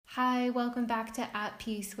welcome back to At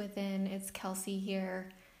Peace Within. It's Kelsey here.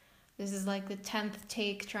 This is like the 10th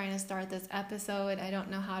take trying to start this episode. I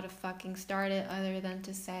don't know how to fucking start it other than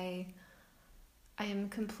to say I am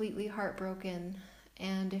completely heartbroken.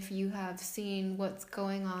 And if you have seen what's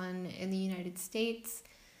going on in the United States,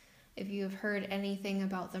 if you have heard anything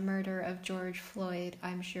about the murder of George Floyd,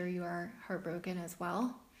 I'm sure you are heartbroken as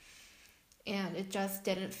well. And it just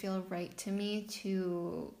didn't feel right to me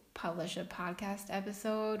to publish a podcast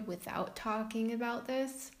episode without talking about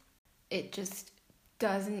this. It just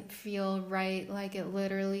doesn't feel right. Like, it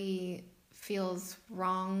literally feels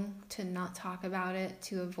wrong to not talk about it,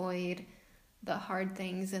 to avoid the hard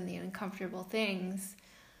things and the uncomfortable things.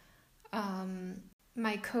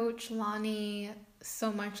 My coach, Lonnie,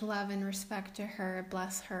 so much love and respect to her,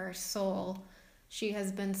 bless her soul. She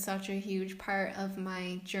has been such a huge part of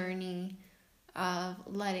my journey of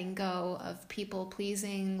letting go of people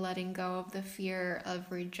pleasing, letting go of the fear of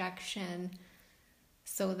rejection,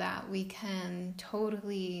 so that we can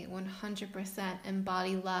totally 100%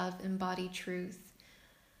 embody love, embody truth,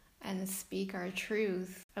 and speak our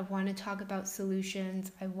truth. I want to talk about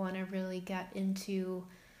solutions. I want to really get into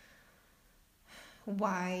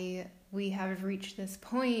why we have reached this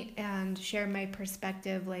point and share my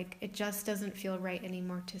perspective. Like, it just doesn't feel right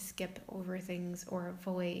anymore to skip over things or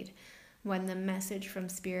avoid when the message from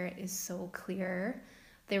Spirit is so clear.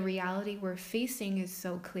 The reality we're facing is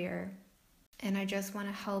so clear. And I just want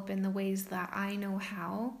to help in the ways that I know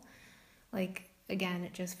how. Like, again,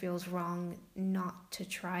 it just feels wrong not to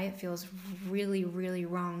try. It feels really, really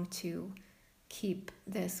wrong to keep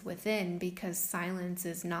this within, because silence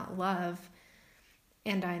is not love.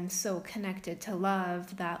 And I'm so connected to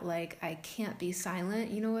love that, like, I can't be silent,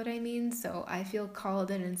 you know what I mean? So I feel called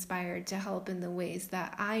and inspired to help in the ways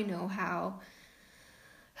that I know how,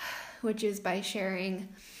 which is by sharing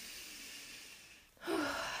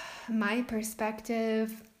my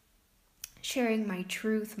perspective, sharing my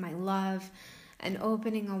truth, my love, and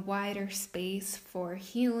opening a wider space for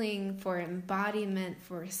healing, for embodiment,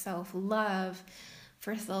 for self-love,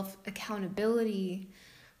 for self-accountability,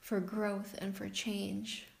 for growth and for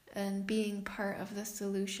change, and being part of the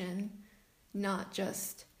solution, not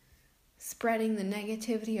just spreading the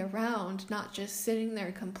negativity around, not just sitting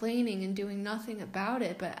there complaining and doing nothing about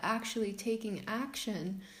it, but actually taking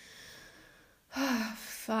action.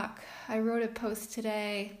 Fuck. I wrote a post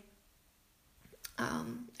today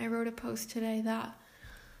that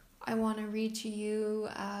I want to read to you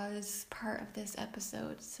as part of this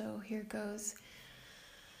episode. So here goes.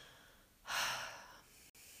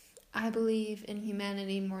 I believe in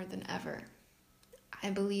humanity more than ever. I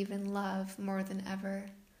believe in love more than ever.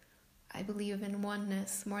 I believe in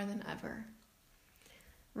oneness more than ever.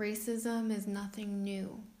 Racism is nothing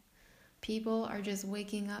new. People are just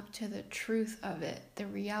waking up to the truth of it, the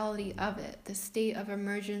reality of it, the state of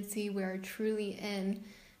emergency we are truly in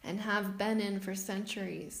and have been in for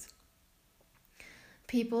centuries.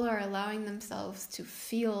 People are allowing themselves to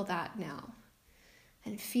feel that now.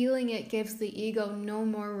 And feeling it gives the ego no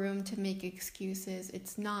more room to make excuses.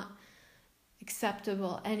 It's not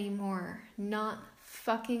acceptable anymore. Not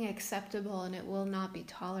fucking acceptable, and it will not be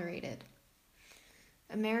tolerated.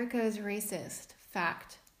 America is racist.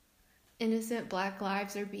 Fact. Innocent black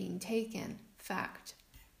lives are being taken. Fact.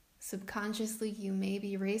 Subconsciously, you may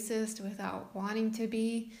be racist without wanting to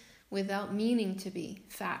be, without meaning to be.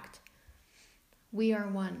 Fact. We are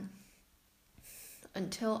one.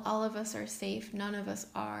 Until all of us are safe, none of us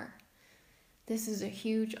are. This is a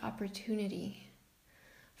huge opportunity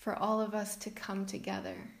for all of us to come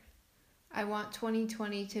together. I want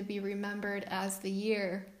 2020 to be remembered as the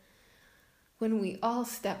year when we all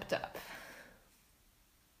stepped up.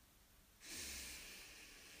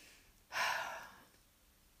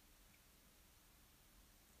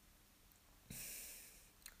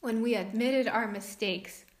 When we admitted our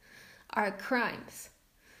mistakes, our crimes,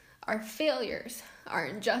 our failures, our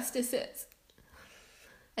injustices,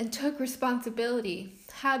 and took responsibility,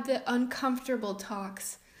 had the uncomfortable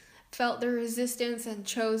talks, felt the resistance, and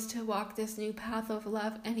chose to walk this new path of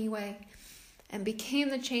love anyway, and became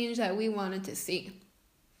the change that we wanted to see.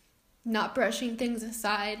 Not brushing things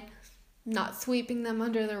aside, not sweeping them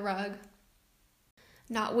under the rug,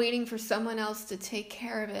 not waiting for someone else to take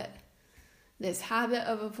care of it. This habit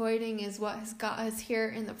of avoiding is what has got us here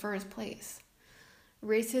in the first place.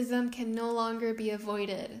 Racism can no longer be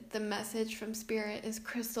avoided. The message from Spirit is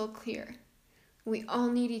crystal clear. We all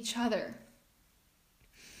need each other.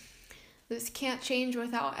 This can't change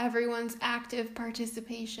without everyone's active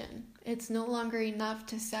participation. It's no longer enough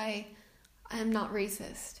to say, I'm not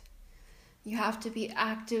racist. You have to be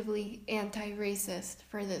actively anti-racist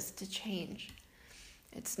for this to change.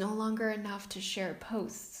 It's no longer enough to share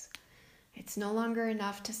posts. It's no longer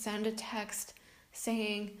enough to send a text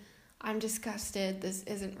saying, I'm disgusted, this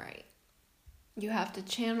isn't right. You have to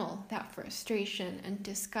channel that frustration and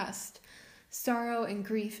disgust, sorrow and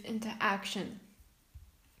grief into action.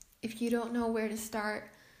 If you don't know where to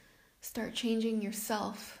start changing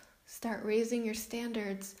yourself. Start raising your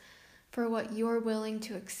standards for what you're willing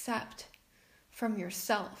to accept from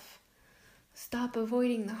yourself. Stop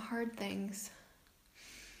avoiding the hard things.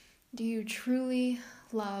 Do you truly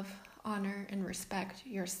love, honor, and respect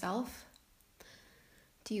yourself?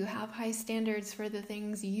 Do you have high standards for the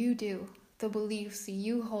things you do, the beliefs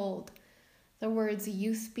you hold, the words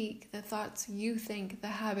you speak, the thoughts you think, the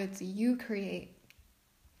habits you create?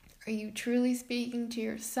 Are you truly speaking to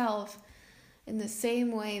yourself in the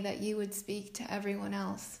same way that you would speak to everyone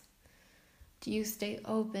else? Do you stay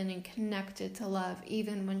open and connected to love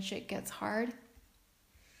even when shit gets hard?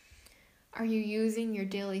 Are you using your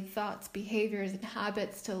daily thoughts, behaviors, and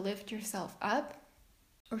habits to lift yourself up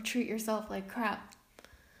or treat yourself like crap?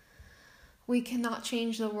 We cannot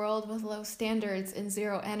change the world with low standards and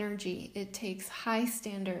zero energy. It takes high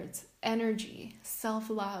standards, energy,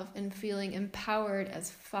 self-love, and feeling empowered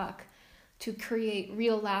as fuck to create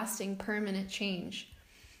real, lasting, permanent change.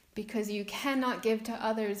 Because you cannot give to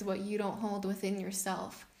others what you don't hold within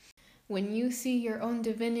yourself. When you see your own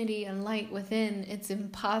divinity and light within, it's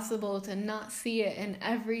impossible to not see it in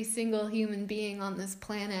every single human being on this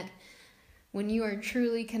planet. When you are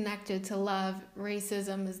truly connected to love,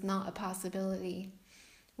 racism is not a possibility.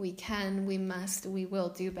 We can, we must, we will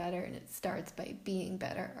do better, and it starts by being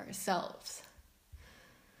better ourselves.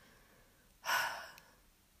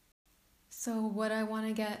 So what I want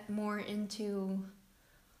to get more into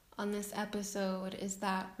on this episode is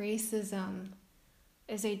that racism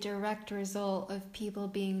is a direct result of people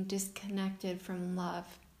being disconnected from love.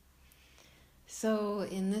 So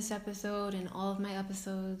in this episode and all of my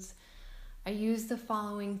episodes, I use the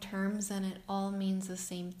following terms and it all means the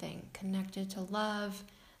same thing. Connected to love,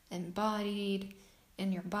 embodied,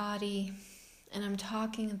 in your body. And I'm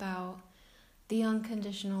talking about the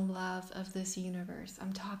unconditional love of this universe.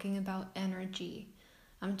 I'm talking about energy.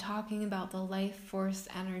 I'm talking about the life force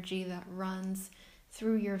energy that runs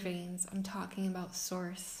through your veins. I'm talking about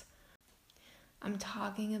source. I'm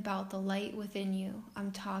talking about the light within you.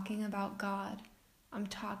 I'm talking about God. I'm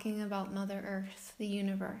talking about Mother Earth, the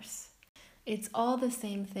universe. It's all the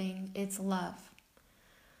same thing. It's love.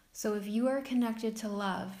 So if you are connected to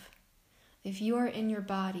love, if you are in your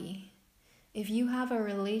body, if you have a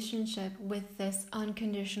relationship with this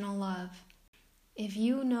unconditional love, if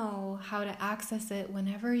you know how to access it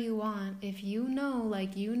whenever you want, if you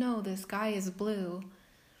know, the sky is blue,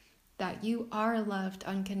 that you are loved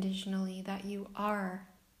unconditionally, that you are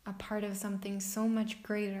a part of something so much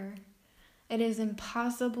greater, it is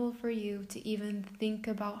impossible for you to even think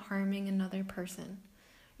about harming another person.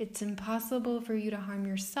 It's impossible for you to harm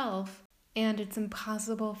yourself, and it's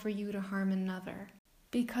impossible for you to harm another.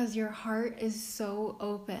 Because your heart is so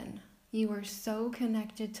open. You are so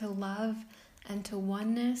connected to love and to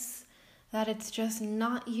oneness that it's just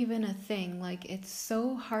not even a thing. It's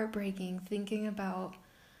so heartbreaking thinking about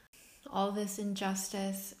all this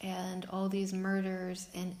injustice and all these murders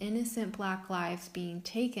and innocent Black lives being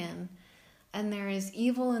taken. And there is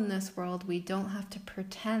evil in this world. We don't have to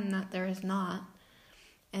pretend that there is not.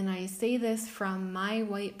 And I say this from my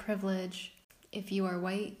white privilege. If you are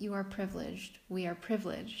white, you are privileged. We are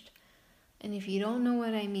privileged. And if you don't know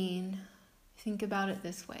what I mean, think about it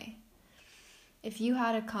this way. If you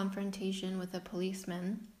had a confrontation with a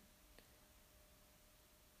policeman,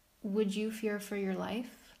 would you fear for your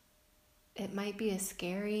life? It might be a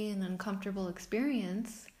scary and uncomfortable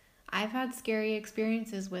experience. I've had scary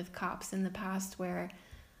experiences with cops in the past where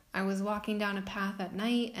I was walking down a path at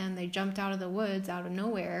night and they jumped out of the woods out of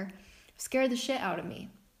nowhere, scared the shit out of me.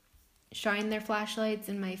 Shined their flashlights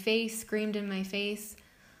in my face, screamed in my face.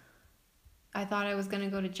 I thought I was going to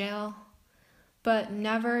go to jail. But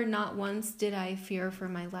never, not once, did I fear for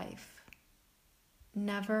my life.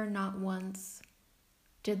 Never, not once,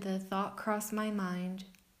 did the thought cross my mind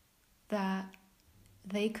that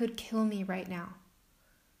they could kill me right now.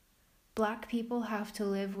 Black people have to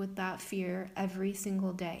live with that fear every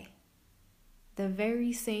single day. The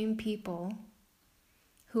very same people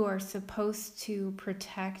who are supposed to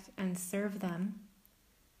protect and serve them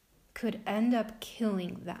could end up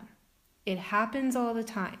killing them. It happens all the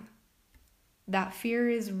time. That fear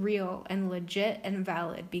is real and legit and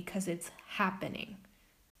valid because it's happening.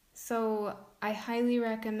 So I highly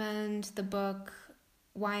recommend the book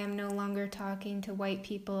Why I'm No Longer Talking to White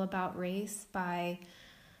People About Race by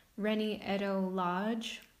Rennie Edo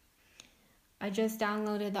Lodge. I just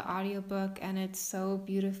downloaded the audiobook and it's so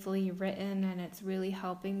beautifully written, and it's really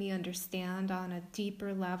helping me understand on a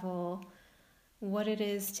deeper level what it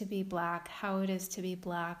is to be Black, how it is to be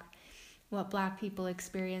Black, what Black people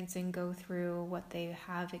experience and go through, what they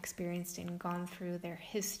have experienced and gone through, their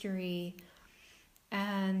history.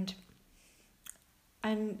 And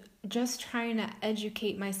I'm just trying to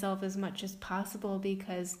educate myself as much as possible,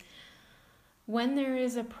 because when there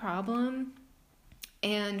is a problem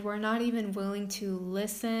and we're not even willing to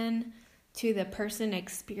listen to the person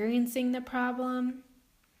experiencing the problem,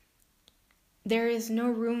 there is no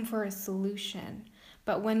room for a solution.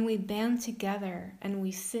 But when we band together and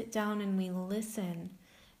we sit down and we listen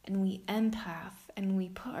and we empath and we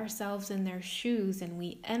put ourselves in their shoes and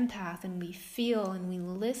we empath and we feel and we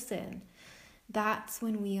listen, that's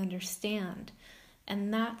when we understand.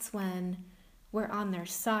 And that's when we're on their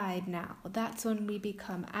side now. That's when we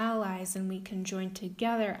become allies and we can join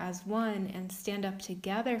together as one and stand up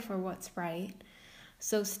together for what's right.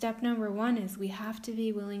 So step number 1 is we have to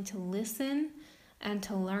be willing to listen and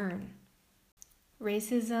to learn.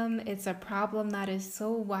 Racism, it's a problem that is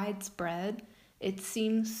so widespread. It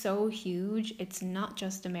seems so huge. It's not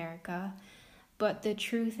just America. But the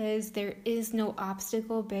truth is, there is no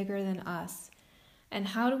obstacle bigger than us. And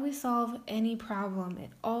how do we solve any problem?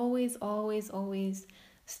 It always, always, always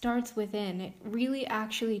starts within. It really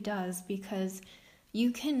actually does, because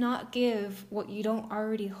you cannot give what you don't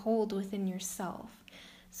already hold within yourself.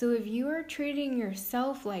 So if you are treating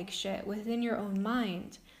yourself like shit within your own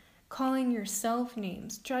mind, calling yourself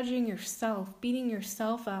names, judging yourself, beating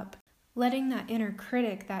yourself up, letting that inner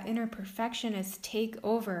critic, that inner perfectionist take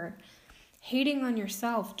over, hating on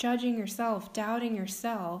yourself, judging yourself, doubting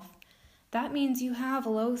yourself, that means you have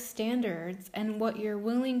low standards, and what you're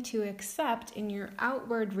willing to accept in your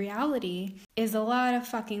outward reality is a lot of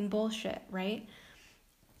fucking bullshit, right?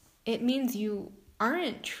 It means you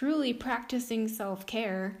aren't truly practicing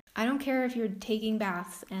self-care. I don't care if you're taking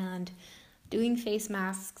baths and doing face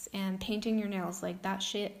masks and painting your nails, like that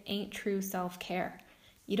shit ain't true self-care.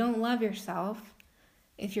 You don't love yourself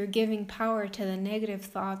if you're giving power to the negative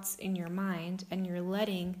thoughts in your mind and you're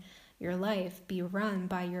letting your life be run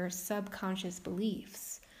by your subconscious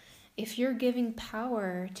beliefs. If you're giving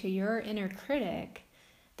power to your inner critic,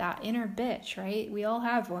 that inner bitch, right? We all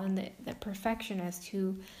have one, the perfectionist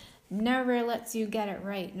who never lets you get it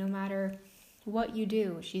right, no matter what you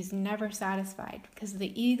do. She's never satisfied, because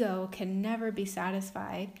the ego can never be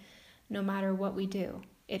satisfied no matter what we do.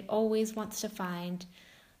 It always wants to find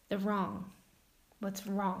the wrong, what's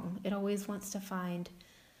wrong. It always wants to find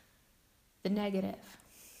the negative.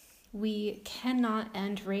 We cannot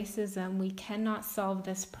end racism. We cannot solve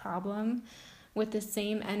this problem with the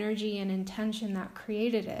same energy and intention that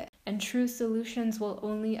created it. And true solutions will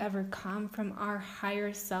only ever come from our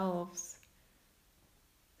higher selves.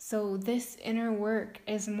 So this inner work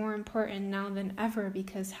is more important now than ever,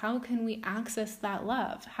 because how can we access that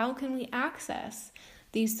love? How can we access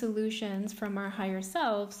these solutions from our higher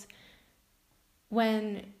selves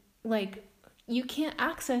when, you can't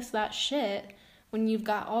access that shit when you've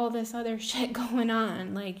got all this other shit going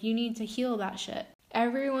on? You need to heal that shit.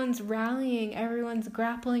 Everyone's rallying, everyone's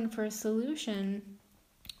grappling for a solution,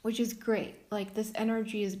 which is great. This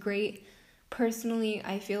energy is great. Personally,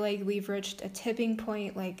 I feel like we've reached a tipping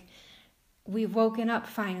point, we've woken up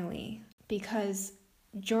finally, because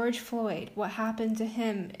George Floyd, what happened to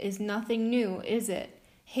him is nothing new, is it?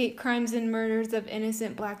 Hate crimes and murders of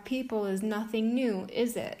innocent Black people is nothing new,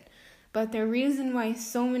 is it? But the reason why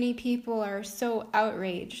so many people are so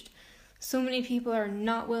outraged, so many people are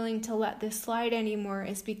not willing to let this slide anymore,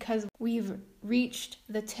 is because we've reached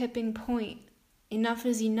the tipping point. Enough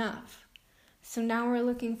is enough. So now we're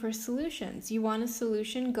looking for solutions. You want a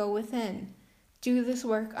solution? Go within. Do this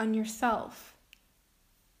work on yourself.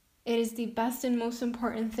 It is the best and most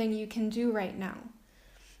important thing you can do right now.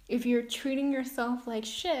 If you're treating yourself like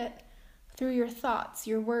shit through your thoughts,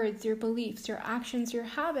 your words, your beliefs, your actions, your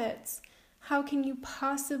habits, how can you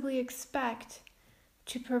possibly expect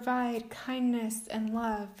to provide kindness and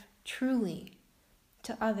love truly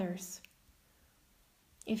to others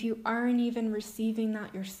if you aren't even receiving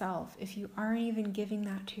that yourself, if you aren't even giving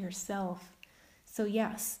that to yourself? So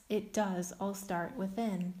yes, it does all start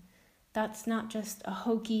within. That's not just a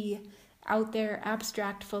hokey, out there,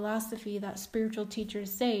 abstract philosophy that spiritual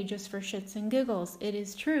teachers say just for shits and giggles. It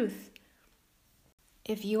is truth.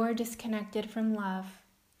 If you are disconnected from love,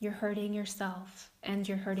 you're hurting yourself and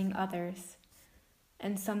you're hurting others.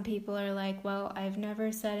 And some people are like, well, I've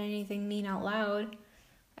never said anything mean out loud.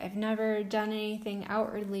 I've never done anything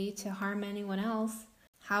outwardly to harm anyone else.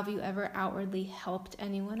 Have you ever outwardly helped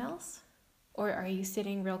anyone else? Or are you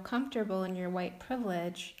sitting real comfortable in your white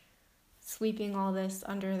privilege, sweeping all this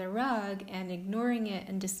under the rug and ignoring it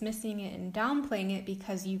and dismissing it and downplaying it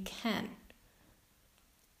because you can?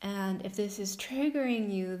 And if this is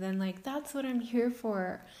triggering you, then that's what I'm here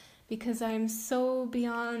for, because I'm so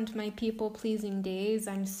beyond my people-pleasing days.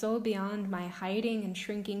 I'm so beyond my hiding and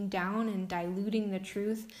shrinking down and diluting the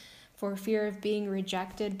truth for fear of being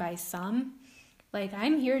rejected by some.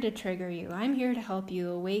 I'm here to trigger you. I'm here to help you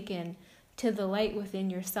awaken to the light within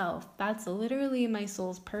yourself. That's literally my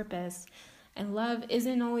soul's purpose. And love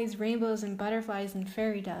isn't always rainbows and butterflies and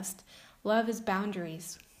fairy dust. Love is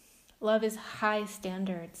boundaries. Love is high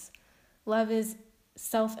standards. Love is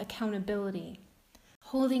self-accountability.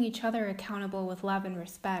 Holding each other accountable with love and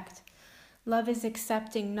respect. Love is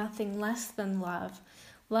accepting nothing less than love.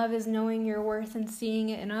 Love is knowing your worth and seeing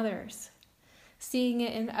it in others. Seeing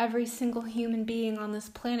it in every single human being on this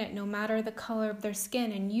planet, no matter the color of their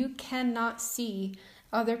skin. And you cannot see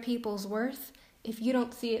other people's worth if you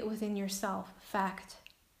don't see it within yourself. Fact.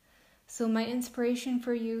 So my inspiration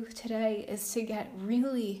for you today is to get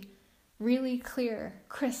really, really clear,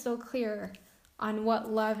 crystal clear on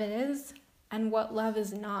what love is and what love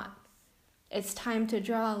is not. It's time to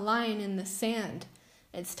draw a line in the sand.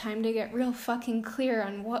 It's time to get real fucking clear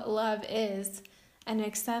on what love is and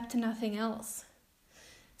accept nothing else.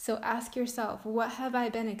 So ask yourself, what have I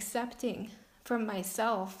been accepting from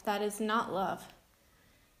myself that is not love?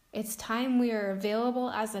 It's time we are available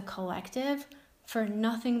as a collective for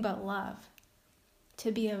nothing but love.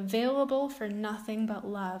 To be available for nothing but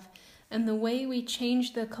love. And the way we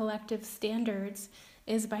change the collective standards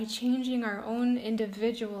is by changing our own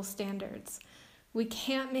individual standards. We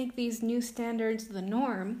can't make these new standards the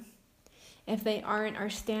norm if they aren't our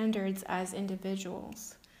standards as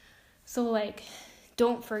individuals. So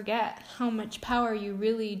don't forget how much power you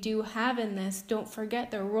really do have in this. Don't forget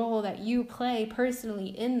the role that you play personally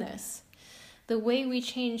in this. The way we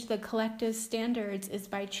change the collective standards is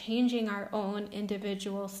by changing our own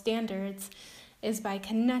individual standards, is by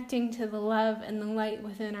connecting to the love and the light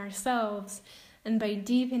within ourselves, and by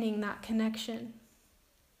deepening that connection.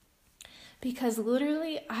 Because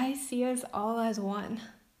literally, I see us all as one.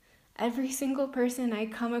 Every single person I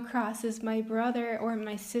come across is my brother or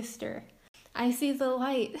my sister. I see the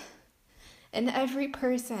light in every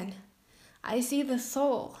person. I see the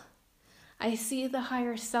soul. I see the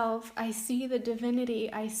higher self. I see the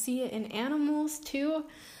divinity. I see it in animals too.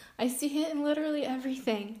 I see it in literally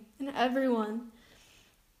everything, in everyone.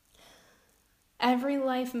 Every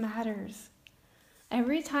life matters.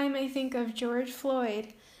 Every time I think of George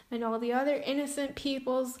Floyd and all the other innocent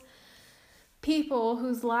people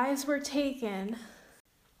whose lives were taken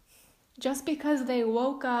just because they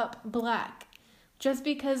woke up black, just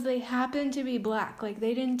because they happened to be black,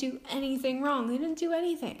 they didn't do anything wrong, they didn't do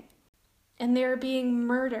anything. And they're being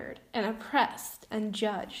murdered and oppressed and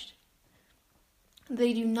judged.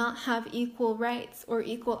 They do not have equal rights or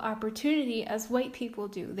equal opportunity as white people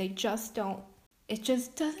do. They just don't. It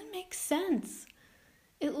just doesn't make sense.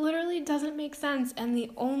 It literally doesn't make sense. And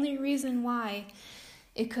the only reason why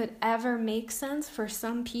it could ever make sense for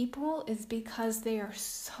some people is because they are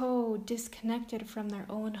so disconnected from their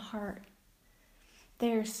own heart.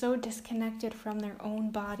 They are so disconnected from their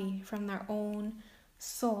own body, from their own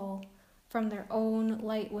soul, from their own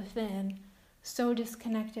light within, so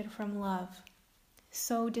disconnected from love,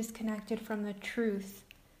 so disconnected from the truth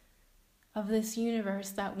of this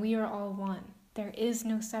universe that we are all one. There is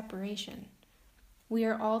no separation. We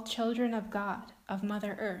are all children of God, of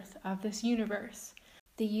Mother Earth, of this universe.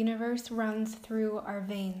 The universe runs through our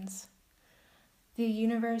veins. The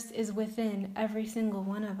universe is within every single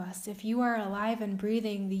one of us. If you are alive and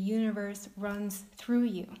breathing, the universe runs through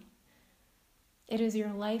you. It is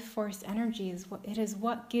your life force energy. It is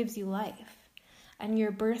what gives you life. And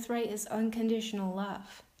your birthright is unconditional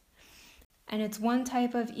love. And it's one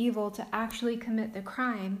type of evil to actually commit the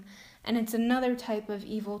crime, and it's another type of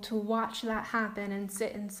evil to watch that happen and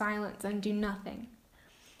sit in silence and do nothing.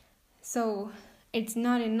 So it's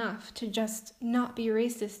not enough to just not be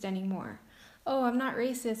racist anymore. Oh, I'm not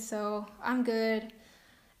racist, so I'm good.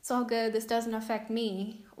 It's all good. This doesn't affect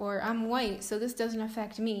me. Or I'm white, so this doesn't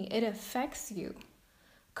affect me. It affects you.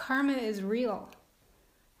 Karma is real.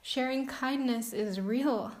 Sharing kindness is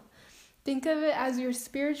real. Think of it as your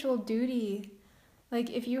spiritual duty.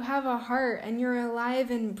 If you have a heart and you're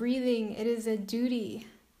alive and breathing, it is a duty.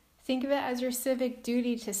 Think of it as your civic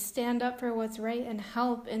duty to stand up for what's right and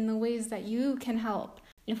help in the ways that you can help.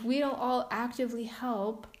 If we don't all actively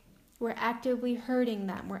help, we're actively hurting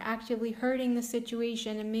them. We're actively hurting the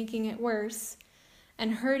situation and making it worse,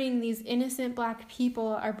 and hurting these innocent black people,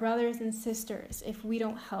 our brothers and sisters, if we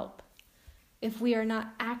don't help. if we are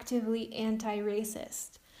not actively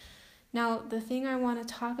anti-racist. Now, the thing I want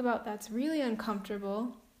to talk about that's really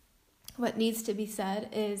uncomfortable, what needs to be said,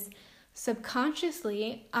 is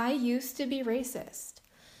subconsciously, I used to be racist.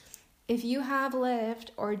 If you have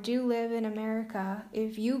lived or do live in America,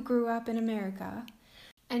 if you grew up in America,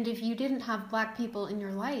 and if you didn't have Black people in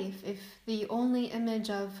your life, if the only image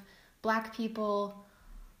of Black people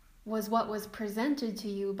was what was presented to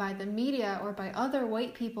you by the media or by other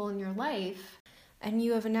white people in your life, and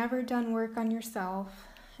you have never done work on yourself,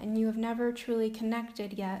 and you have never truly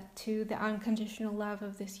connected yet to the unconditional love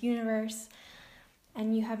of this universe,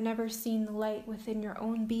 and you have never seen the light within your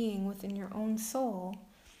own being, within your own soul,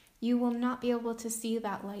 you will not be able to see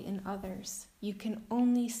that light in others. You can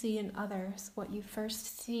only see in others what you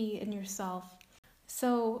first see in yourself.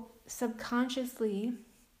 So subconsciously,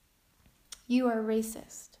 you are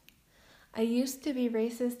racist. I used to be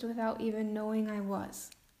racist without even knowing I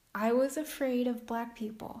was. I was afraid of Black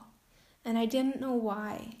people, and I didn't know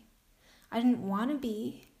why. I didn't want to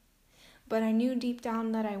be, but I knew deep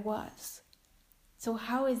down that I was. So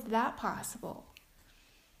how is that possible?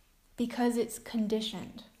 Because it's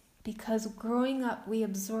conditioned. Because growing up, we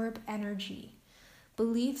absorb energy.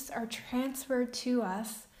 Beliefs are transferred to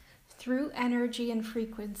us through energy and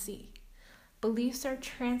frequency. Beliefs are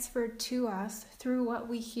transferred to us through what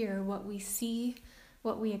we hear, what we see,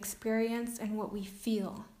 what we experience, and what we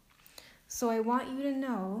feel. So I want you to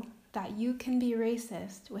know that you can be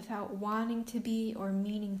racist without wanting to be or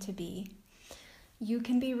meaning to be. You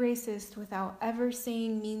can be racist without ever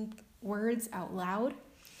saying mean words out loud.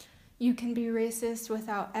 You can be racist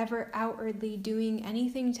without ever outwardly doing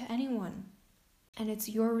anything to anyone. And it's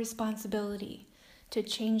your responsibility to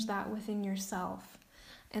change that within yourself.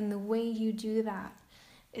 And the way you do that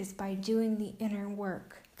is by doing the inner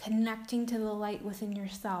work, connecting to the light within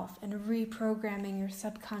yourself and reprogramming your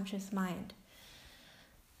subconscious mind.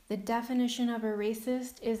 The definition of a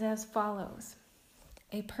racist is as follows: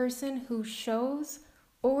 a person who shows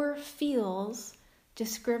or feels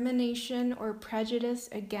discrimination or prejudice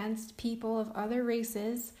against people of other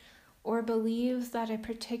races, or believes that a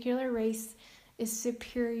particular race is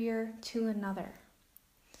superior to another.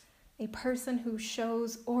 A person who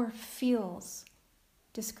shows or feels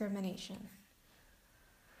discrimination.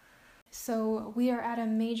 So we are at a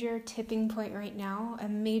major tipping point right now, a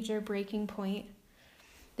major breaking point.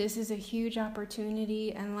 This is a huge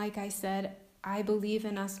opportunity, and like I said, I believe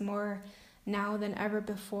in us more now than ever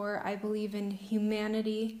before. I believe in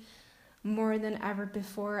humanity more than ever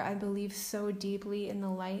before. I believe so deeply in the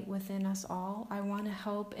light within us all. I want to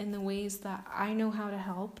help in the ways that I know how to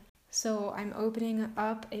help. So I'm opening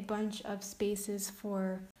up a bunch of spaces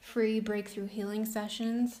for free breakthrough healing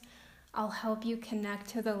sessions. I'll help you connect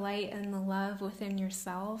to the light and the love within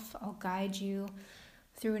yourself. I'll guide you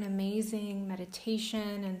through an amazing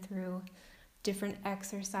meditation and through different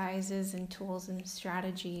exercises and tools and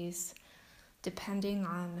strategies, depending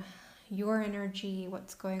on your energy,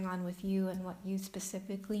 what's going on with you, and what you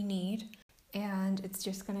specifically need. And it's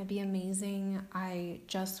just going to be amazing. I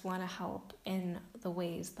just want to help in the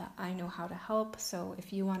ways that I know how to help. So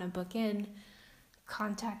if you want to book in,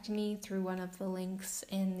 contact me through one of the links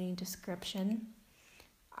in the description.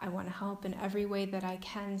 I want to help in every way that I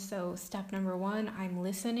can. So step number 1, I'm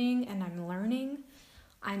listening and I'm learning.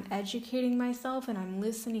 I'm educating myself and I'm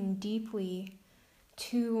listening deeply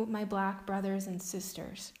to my Black brothers and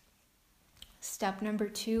sisters. Step number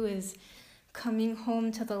 2 is coming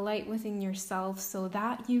home to the light within yourself so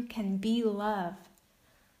that you can be love,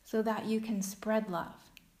 so that you can spread love.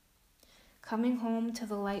 Coming home to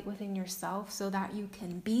the light within yourself so that you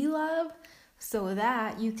can be love, so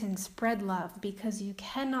that you can spread love, because you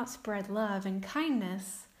cannot spread love and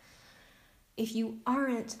kindness if you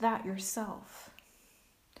aren't that yourself.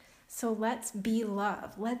 So let's be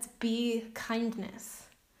love, let's be kindness,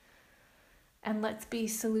 and let's be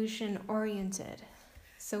solution oriented.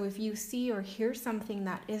 So if you see or hear something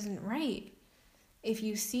that isn't right, if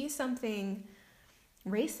you see something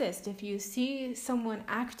racist, if you see someone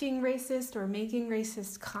acting racist or making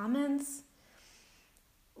racist comments,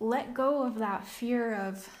 let go of that fear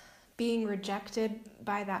of being rejected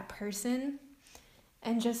by that person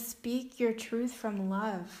and just speak your truth from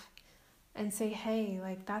love and say, hey,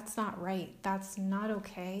 like, that's not right. That's not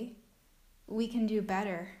okay. We can do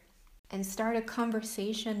better. And start a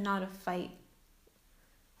conversation, not a fight.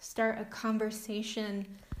 Start a conversation,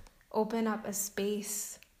 open up a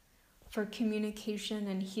space for communication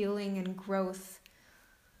and healing and growth.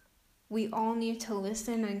 We all need to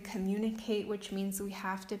listen and communicate, which means we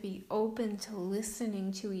have to be open to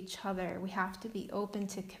listening to each other. We have to be open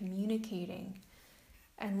to communicating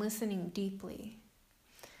and listening deeply.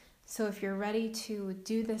 So if you're ready to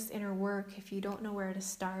do this inner work, if you don't know where to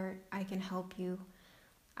start, I can help you.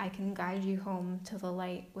 I can guide you home to the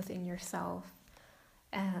light within yourself.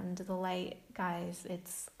 And the light, guys,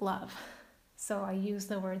 it's love. So I use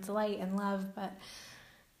the words light and love, but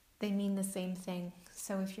they mean the same thing.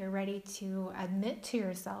 So if you're ready to admit to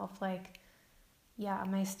yourself, like, yeah,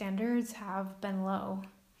 my standards have been low.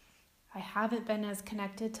 I haven't been as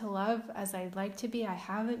connected to love as I'd like to be. I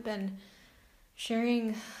haven't been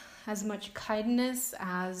sharing as much kindness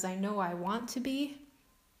as I know I want to be.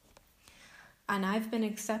 And I've been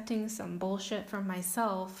accepting some bullshit from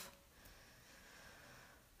myself.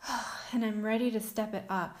 And I'm ready to step it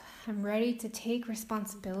up. I'm ready to take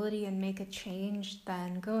responsibility and make a change.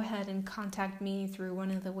 Then go ahead and contact me through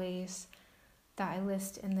one of the ways that I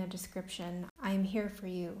list in the description. I am here for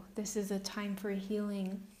you. This is a time for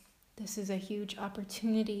healing. This is a huge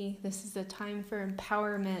opportunity. This is a time for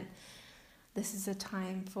empowerment. This is a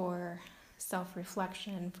time for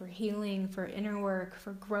self-reflection, for healing, for inner work,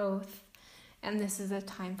 for growth. And this is a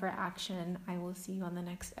time for action. I will see you on the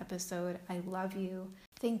next episode. I love you.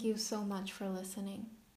 Thank you so much for listening.